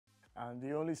And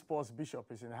the only sports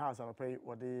bishop is in the house, and I pray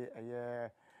what the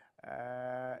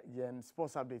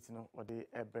sports updates, you know, what they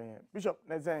bring. Bishop,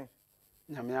 let's say.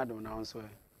 Nyame adom na nso. You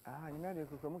know the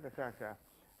kukamu kakra.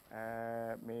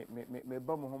 Me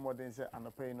bam homo den say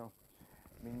anope no.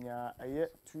 Minya aye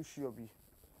two sure bi.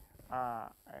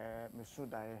 Me so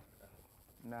dae.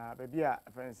 Na baby a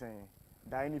friend saying,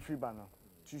 dae ni free ba no.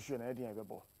 Two sure na e dey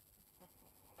bebo.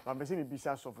 Ba me say me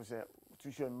bisa so for say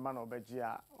two sure man obeji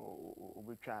a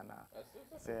obetwa na.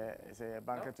 Say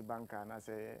banker to banker na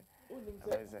say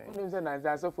Unimse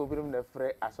na so for birum na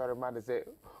frɛ asɔre ma de say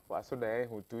waso da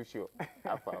hu two sure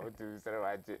afa o tu sere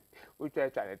waje. Utwa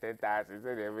twa ne 10,000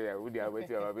 say dey ya wudi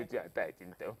abeti abeti tight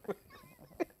ntam.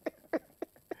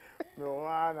 No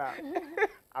wana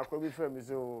akobi frɛ me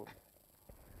so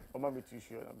o ma me two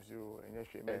sure na so enye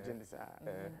hwe me gye ndisa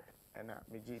na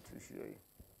me gye two sure yi.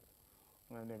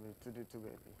 Na me to the to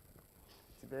baby.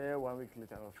 Today 1 week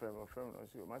later my friend no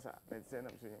so masa let's say na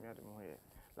so me adom ho ye.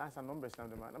 Last time numbers now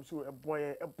the man. I'm sure a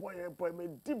boy me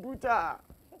debuta.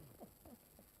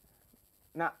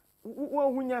 Na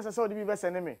who nyasa so the be best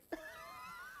enemy.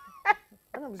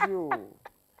 And I'm sure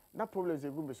that problem is a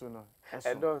good so no.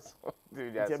 E does.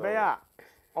 It's be ya.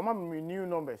 O ma me new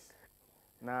numbers.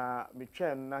 Na me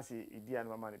try na si idi an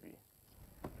mama be.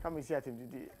 Come me see at him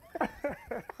didi.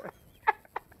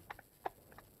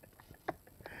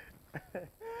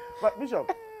 But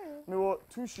Bishop, me were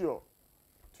too sure.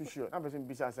 That person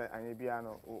bisa say anye bia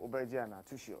no obeji ana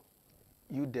too sure.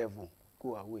 You devil,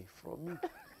 go away from me.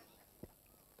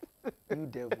 You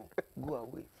devil, go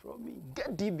away from me.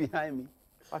 Get deep behind me.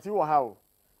 But you how?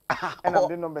 And I'm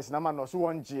the numbers na man no so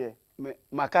one G.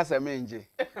 Makasa menje.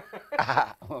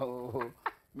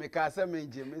 Me kasa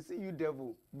menje. Me say you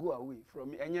devil, go away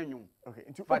from me. Enyanyum. Okay.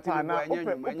 Into papa na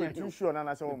open too sure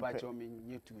na say one pay. Pacho me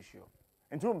nye too sure.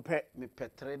 Into mpe. Me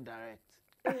petre direct.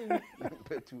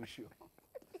 Me too sure.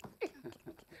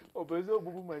 Obezo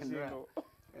bubu machine no.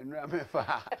 Enra me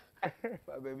fa.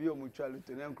 Fa baby o mutual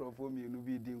to na nkrofo mi enu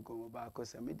bi di nkomo ba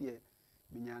akosa me de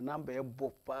minya number e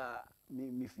bop pa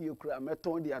mi fie kura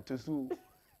meton di atosu.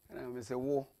 Na me se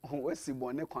wo wasi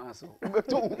bone kwan so.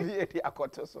 Beton vie di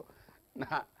akoto so.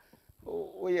 Na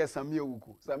o yes Sami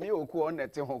Oku on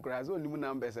net ho kura so nimu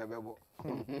numbers e bebo.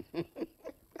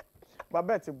 Ba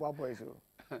bet boy boys so.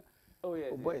 Oh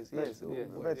yes, boys, yes.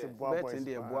 Bet in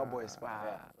the boys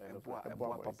pa.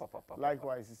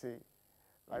 Likewise, you say.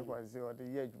 Likewise, you the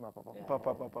year papa.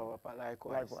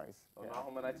 Likewise.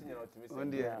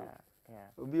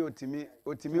 Obi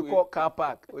otimi call car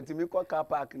park. Otimi call car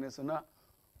park ne so na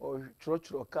o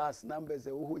chro cars numbers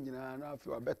e wo nyina na afi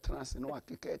obetrans no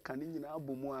akeke kan nyina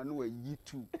abomu anu ayi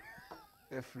tu.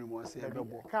 Every month say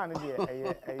bebo. Can be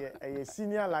a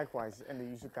senior likewise and the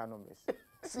use car numbers.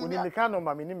 When you can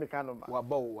number, me ni can number.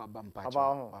 Waba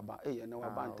mpacho. Waba na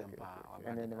waba ntempa.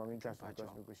 And then the interest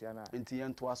because na. Enti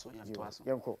yentoaso.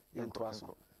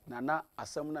 Na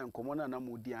asem na nkomo na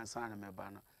modi ansa na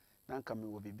meba na. Na nka me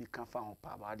wo bibi kan fa ho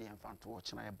pa ba de emfanto wo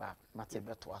chena eba. Mate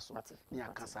betoaso. Ni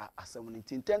akasa asem ni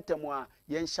tintentemu a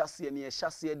yen hyase ne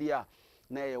hyase de a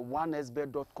na ye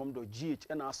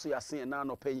 1sbet.com.gh na aso yase na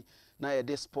no pay na ye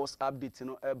this sports update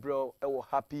no ebro e wo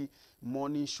happy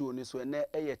morning show ni so na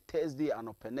e ye Thursday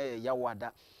anope na ye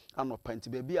yawada anope nti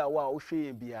be bia wa wo hwe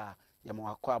ye bia ye mo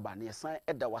akọ aba na ye san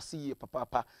eda wase ye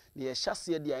papa na ye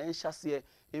hyase de a yen hyase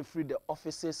in free the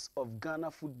offices of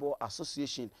Ghana Football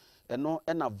Association eno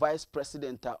na vice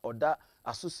president oda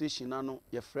association ano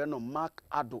ye frɛ no Mark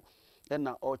Ado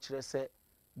na o kire se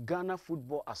Ghana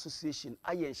Football Association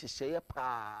aye nhyehyeye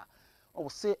pa o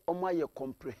se o ma ye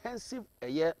comprehensive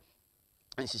eye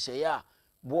nhyehyeye a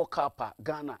World Cup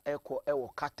Ghana eko ewo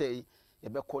Qatar ye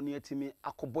beko ne atimi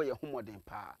akobo ye homoden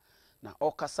pa na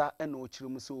okasa na o kire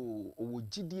mu so o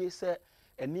gidie se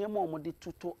enema o mode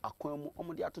toto akwan mu o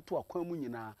mode atoto akwan mu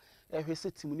nyina ehwe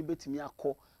se timu ni betimi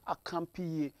akọ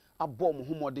akampie abọ mo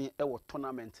homoden ewo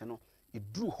tournament no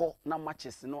eduru ho na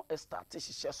matches no start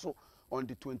hyehyɛ so on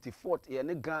the 24th ye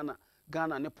ne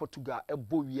Ghana ne Portugal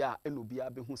ebo wi a enobi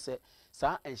abehu se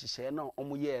saa enhyehyɛ na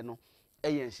omo ye no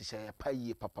eye enhyehyɛ pa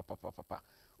yie papa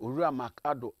owura Mark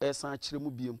Ado esan kyerɛ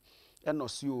mu biem eno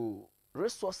se o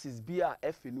resources bi a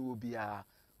efe ni obi a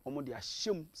omo de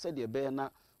ahyem se de be na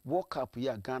World Cup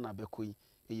ya Ghana bekoyi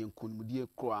eye nkonumdie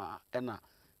kro ena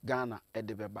Ghana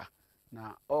ede beba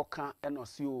na oka eno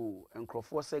se o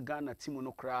enkrofo se Ghana team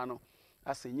no kra no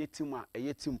asenye team a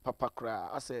eye team papa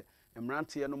kra ase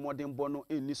emrante no modern bono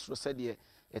eni sro se de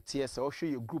etie se ohwe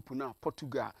ye group na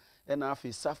Portugal ena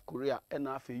afi South Korea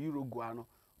ena afi Uruguay no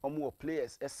omo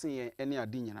players esen ene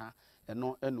ade nyina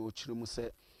eno ena ochire mu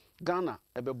se Ghana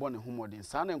ebebo ne ho modern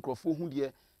sa na enkrofo hu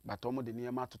de but omo de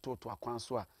niema tototo akwan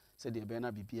so a said the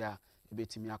bena bibia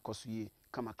ebetimi akoso ye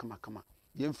kama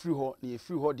yen free ho na ye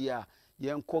free ho dia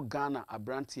yen ko Ghana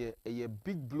abrante ye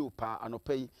big blue pa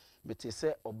anopai mete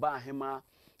se oba hema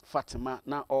Fatima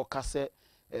na o kase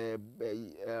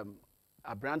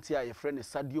abrante a ye frɛ ne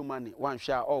Sadio Mane wan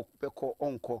hwa o beko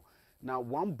onko na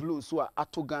one blue so a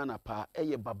ato Ghana pa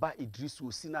ye baba Iddrisu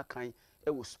osina kan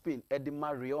wo Spain edi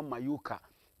Real Mallorca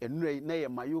enure na ye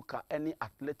Mallorca ene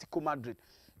Atletico Madrid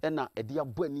ena edi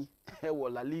abani wo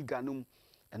La Liga num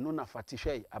eno na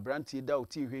fatihwei abrante da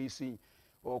oti hwei so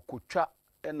o kotwa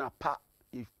ena pa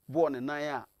ball ne nan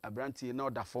a abrante na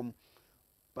oda fom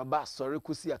baba sori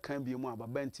kusi akan bi mu a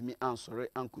baba ntimi ansori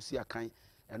ankusi akan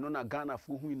eno na Ghana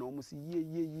fo hu na omo si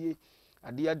ye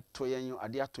ade atoyen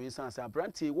ade atoyen san se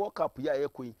abrante World Cup ya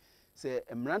yekoyi se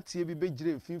emrante bi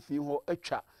begire mfimfin ho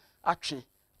atwa atwe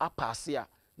apase a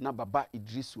na baba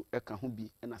Iddrisu eka ho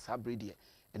bi na sabre de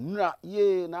enura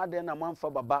ye na ade na manfa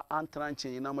baba antran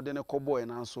chen na mode ne koboy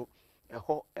na nso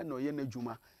eho eno ye na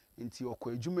dwuma nti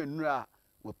okọ adwuma enura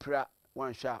wopra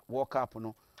wanhwa World Cup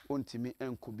no ontimi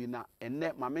enko bi na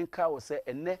enne mamenka wo se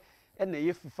enne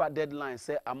ye FIFA deadline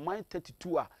se amount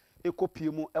 32 a ekopie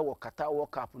mu ewo Qatar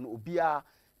World Cup no obia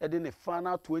ede ne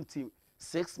final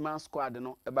 26 man squad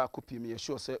no eba kopie mu ye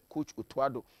sure se coach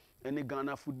Otuado ene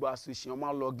Ghana Football Association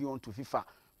ma log on to FIFA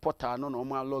portal no no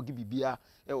ma log bibia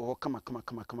ewo kama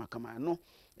no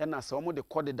ena se omo de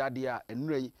code dade a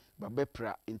enura yi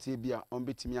babepra nti bia on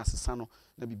betimi asesa no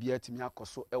na bibia timi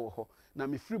akoso ewo ho na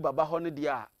me free baba ho ne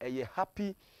dia eye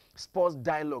happy sports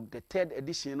dialogue the 3rd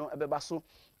edition no ebeba so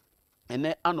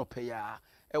ene anope ya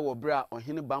ewo bra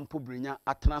ohene bampo brinya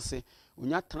atenase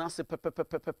onya tenase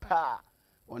pepepepepa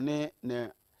one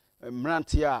ne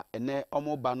mranti a ene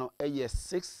omoba no eye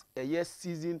 6 eye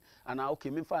season and okay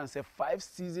me fan say 5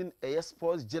 season eye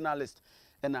sports journalist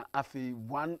and afi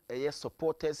one eye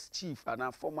supporters chief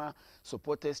and former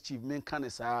supporters chief men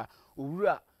kanesa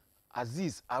owura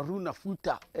Aziz Aruna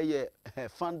Futa eye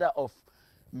founder of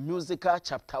musical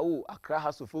chapter O Accra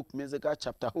House of Folk musical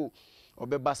chapter O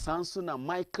obeba sanso na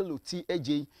Michael Oti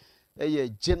AJ eye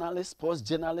journalist sports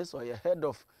journalist or head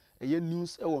of eye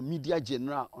news or media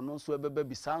general ono so ebeba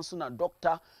bi sanso na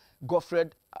Dr.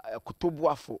 Godfred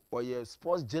Kutobuafo or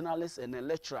sports journalist and a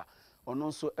lecturer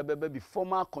ono so ebeba bi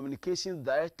former communications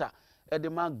director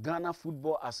Edema Ghana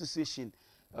Football Association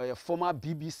a former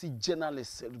BBC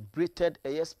journalist celebrated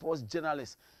a sports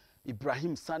journalist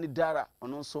Ibrahim Sanidara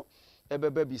ono so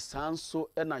ebeba bi sanso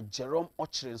ena Jerome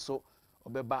Ochre so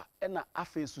obeba ena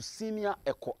afensu senior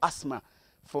eco asthma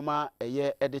former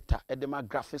editor Edema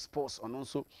Graphic Sports ono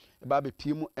so eba be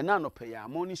piemu ena no pe ya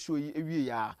morning show yi ewie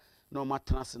ya no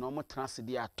matrance no matrance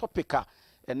dia topica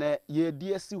ene ye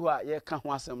DSC ho a ye ka ho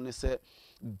asem ne se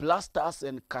Blasters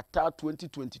and Qatar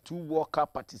 2022 World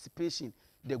Cup participation,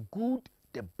 the good,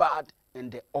 the bad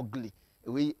and the ugly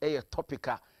we a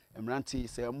topica emranti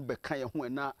se mbeka ye ho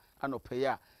na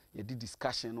anopeya ye di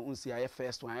discussion no unsi aye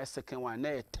first one aye second one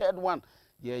na third one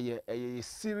ye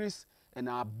series and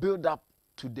a build up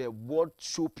to the world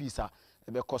showpiece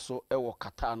ebekoso ewo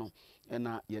Qatar no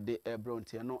na ye de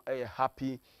ebronti no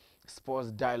happy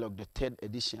sports dialogue the 3rd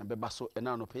edition bebaso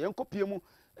na no pe yenkopie mu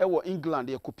ewo England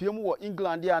ye kopie mu wo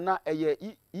England ya na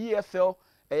EFL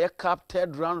cup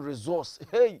 3rd round resource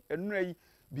hey enura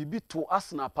bibi to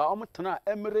Arsenal pa omtena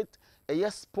Emirates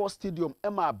sports stadium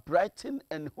Emma Brighton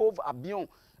and Hove Albion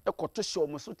ekoto show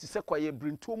mo so ti se kwaye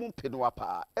brintu mu mpeno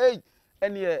pa hey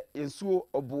ene ensuo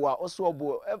oboa oso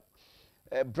obo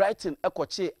Brighton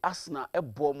ekoche Arsenal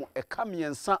ebo mo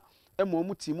ekamiensa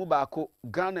emo timu baako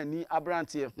Ghana ni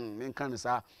Abrante menkan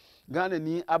sa Ghana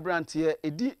ni Abrante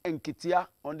edi enketia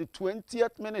on the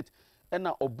 20th minute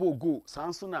ena obo go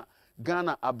sanso na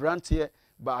Ghana Abrante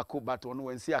baako but ono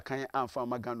wensi akan amfa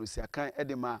magano si akan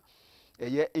edema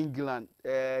England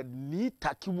ni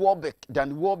Taki Warbeck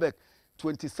Dan Warbeck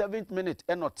 27th minute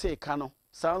eno take no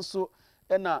sanso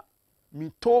ena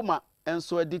Mitoma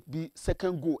enso edik bi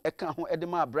second goal eka ho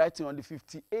edema Brighton on the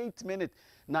 58th minute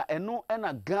na eno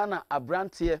ena Ghana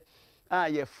Abrante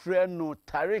ye friend no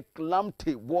Tariq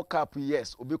Lamptey World Cup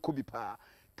yes obeko bi pa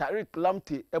Tariq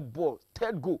Lamptey ball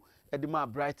third goal edema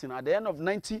Brighton at the end of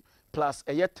 90 plus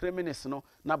 3 minutes no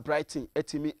na Brighton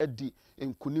etimi edi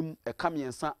enkunim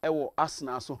ekamiensa ewo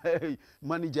Arsenal so hey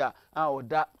manager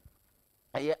oda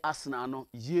Arsenal no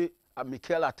ye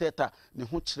Mikel Arteta ne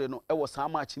ho kire no ewo saa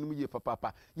match ni mu ye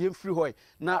papapa ye free hoy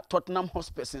na Tottenham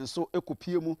Hotspur so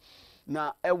ekopie mu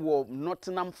na ewo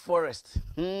Nottingham Forest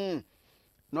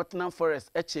Nottingham Forest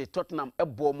eche Tottenham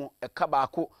ebo mo eka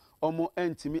baako omo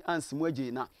entimi ansimu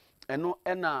age na eno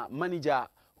ena manager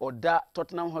oda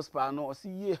Tottenham Hotspur no osi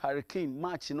ye Hurricane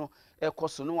match no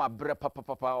ekoso no wabre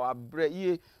papa wabre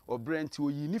ye obre nti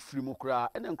oyi ni firi kra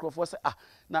ene nkrofo se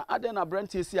na ade na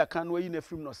brent esi aka no oyi na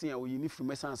firi no se ya oyi ni firi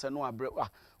mesanse no wabre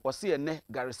osi ene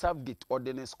Gary Southgate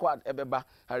ordinary squad ebeba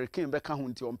Hurricane beka ho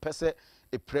nti ompese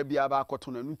epra bia ba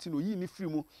akoto na nti no oyi ni firi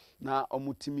mu na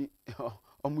omutimi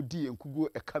omudi enkugo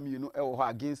ekamienu ewo ho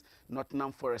against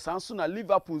Nottingham Forest anso na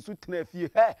Liverpool nso tena fie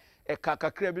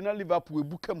kakra bi na Liverpool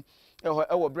ebukam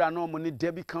ewo bra na omo ne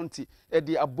Derby County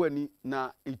edi aboani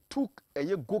na it took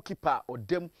eye goalkeeper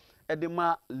odem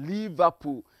edema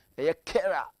Liverpool eye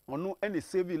Kera ono ene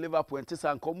save Liverpool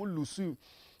entisa nkomo lusu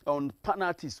on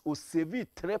penalties o save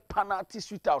 3 penalty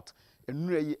shootout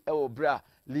enura yi ewo bra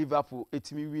Liverpool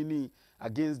etimi winning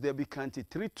against Derby County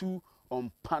 3-2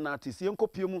 on penalties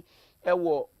yenkopiemu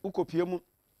ewo ukopiemu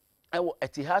ewo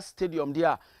Etihad Stadium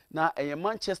dia na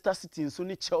Manchester City nso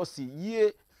ni Chelsea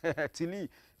ye tili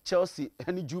Chelsea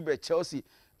ani Jube Chelsea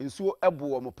nso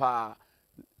ebo mo pa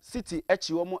City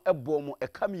echi wo mo ebo mo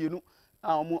ekamienu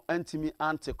a mo antimi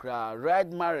antekra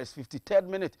Riyad Mahrez 53rd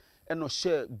minute eno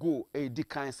share goal di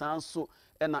kan sanso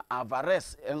ena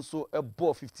Alvarez enso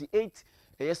ebo 58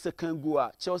 second goal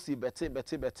a Chelsea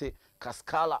bete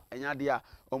Cascala enyade a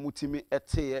omutimi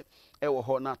eteye ewo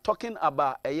ho na talking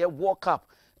about World Cup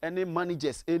any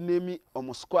managers enemy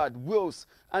omo squad Wales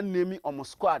and name omo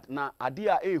squad na ade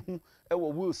a ehu ewo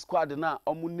Wales squad na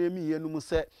omo name yenum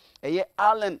se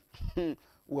Allen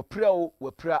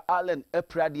wepra Allen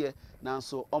epradie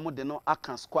nanso omo de no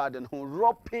aka squad no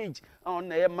raw page on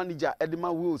manager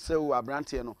edema Wales se wo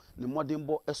abrante no ne modern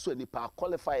bo eso nipa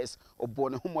qualifiers obo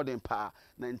ne ho modern pa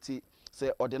na nti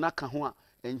se odena ka ho a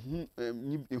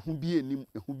ehu bi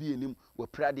enim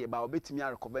wepra de ba obetimi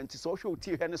arecover nti so hwe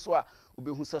oti hwe ne so a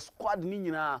obehu se squad ni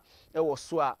nyina ewo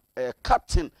so a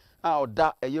captain a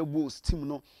oda Wales team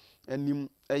no enim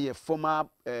former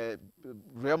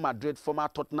Real Madrid former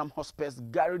Tottenham Hotspur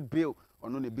Gareth Bale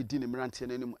ono ne bedi ne mrantie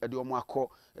nanim ede omo akọ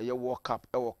World Cup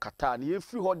ewo Qatar na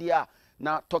yefri ho dia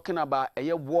na talking about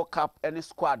World Cup any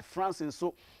squad France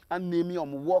nso anemi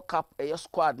omo World Cup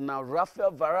squad na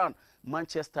Rafael Varane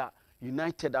Manchester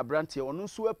United abrantie ono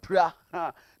nso apra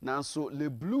na nso le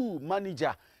blue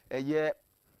manager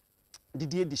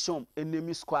Didier Deschamps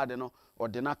enemy squad no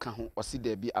odena ka ho osi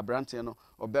da bi abrante no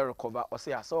obe recover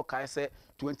osi asa o kai se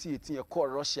 2018 ye call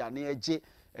Russia na eje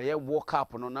World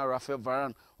Cup no na Rafael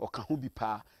Varane oka ho bi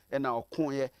pa na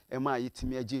okon ye ema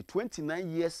yetimi eje 29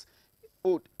 years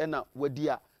old na wadi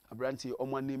a abrante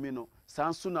omanemi no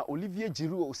sanso na Olivier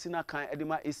Giroud osina kan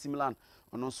edema AC Milan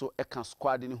ono nso eka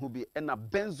squad ni ho bi na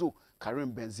Benzo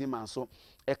Karim Benzema nso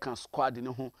eka squad ni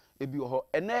ho ebi ho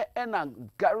na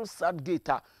Gary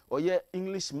Southgate oye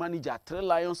English manager 3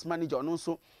 Lions manager ono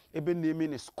nso ebe name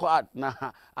ni squad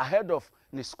na ahead of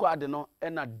ni squad no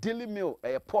na Daily Mail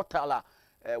portal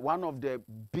one of the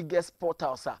biggest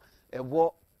portals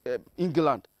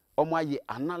England omo aye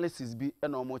analysis bi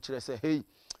na omo kire say hey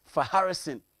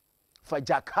for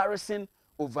Jack Harrison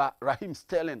over Raheem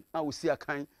Sterling na we see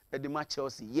akan edema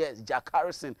Chelsea yes Jack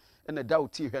Harrison na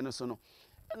dauti hwe no so no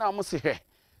na omo se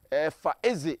for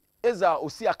Eze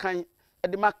osi akan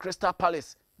edema Crystal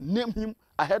Palace name him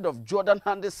ahead of Jordan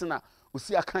Henderson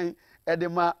osi akan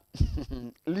edema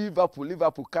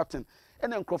Liverpool captain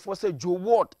and nkrofo say Joe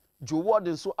Ward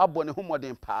nso abone ho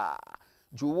modern pa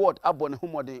Joe Ward abone ho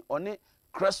modern one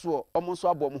Cresswell omo nso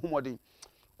abone ho modern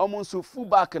omo nso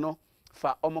fullback no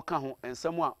fa omo ka ho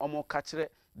ensem a omo ka kire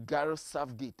Gareth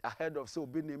Southgate ahead of so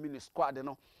be name in squad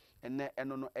no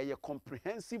eno no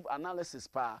comprehensive analysis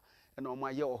pa and omo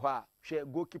aye ho a hwe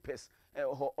goalkeepers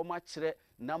ho omo kire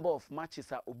number of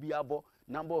matches obi abo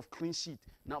number of clean sheet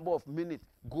number of minutes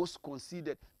goals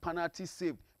conceded penalty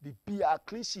saved bibia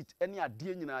clean sheet any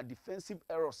ade nyina defensive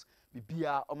errors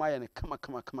bibia omo aye ne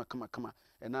kama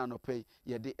na no pay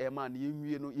ye de man ye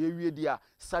wie dia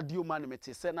Sadio Mane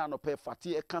mete se na no pay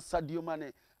fati e kan Sadio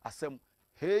Mane asem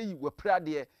hey we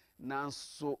prade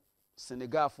nanso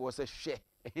Senegal for se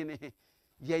hwe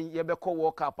ye be ko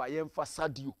World Cup ye mfa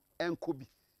Sadio enkobi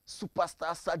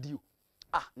superstar Sadio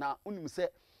na unim se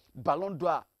Ballon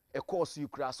d'Or course you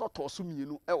kra so to so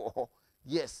mienu ewo ho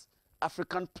yes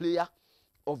African player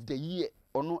of the year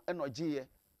ono enoje ye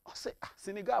say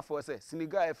Senegal for say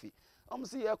Senegal fi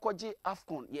say ye koje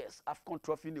AFCON yes AFCON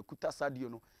trophy ne kuta Sadio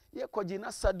no ye koje na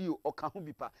Sadio oka ho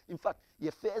bi pa in fact ye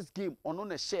first game ono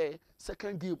na share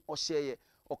second game o share ye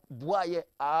boaye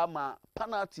ama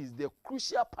penalties the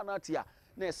crucial penalty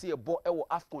na say ye bo ewo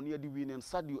AFCON ye di winning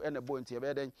Sadio and the boy nti ye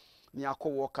be den ni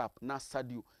akọ World Cup na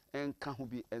Sadio enka ho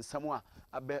bi ensamo a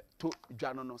abe to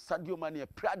dwano no Sadio Mane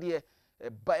prade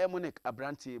Bayern Munich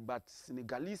abranti but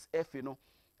Senegalese FA no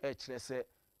kire se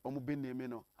ɔmo bɛ name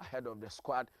no ahead of the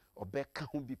squad ɔbɛka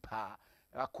ho bi paa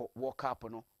akɔ World Cup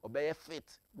no ɔbɛyɛ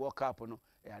fit World Cup no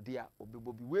ɛyade a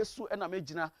ɔbɛbɔ bi wesu ɛna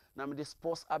megyina na mede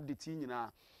sports update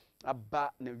nyinaa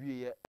aba na wieɛ